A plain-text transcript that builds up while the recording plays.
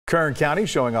Kern County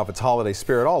showing off its holiday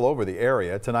spirit all over the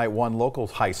area. Tonight, one local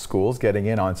high school is getting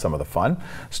in on some of the fun.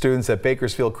 Students at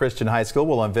Bakersfield Christian High School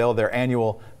will unveil their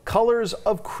annual Colors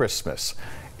of Christmas.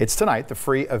 It's tonight. The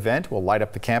free event will light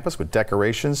up the campus with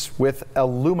decorations with a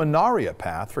luminaria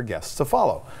path for guests to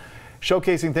follow.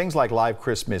 Showcasing things like live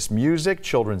Christmas music,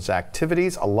 children's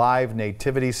activities, a live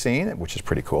nativity scene, which is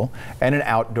pretty cool, and an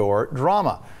outdoor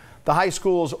drama. The high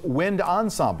school's wind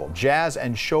ensemble, jazz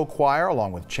and show choir,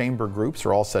 along with chamber groups,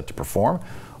 are all set to perform.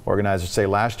 Organizers say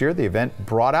last year the event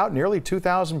brought out nearly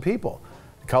 2,000 people.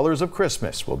 The Colors of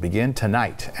Christmas will begin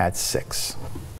tonight at 6.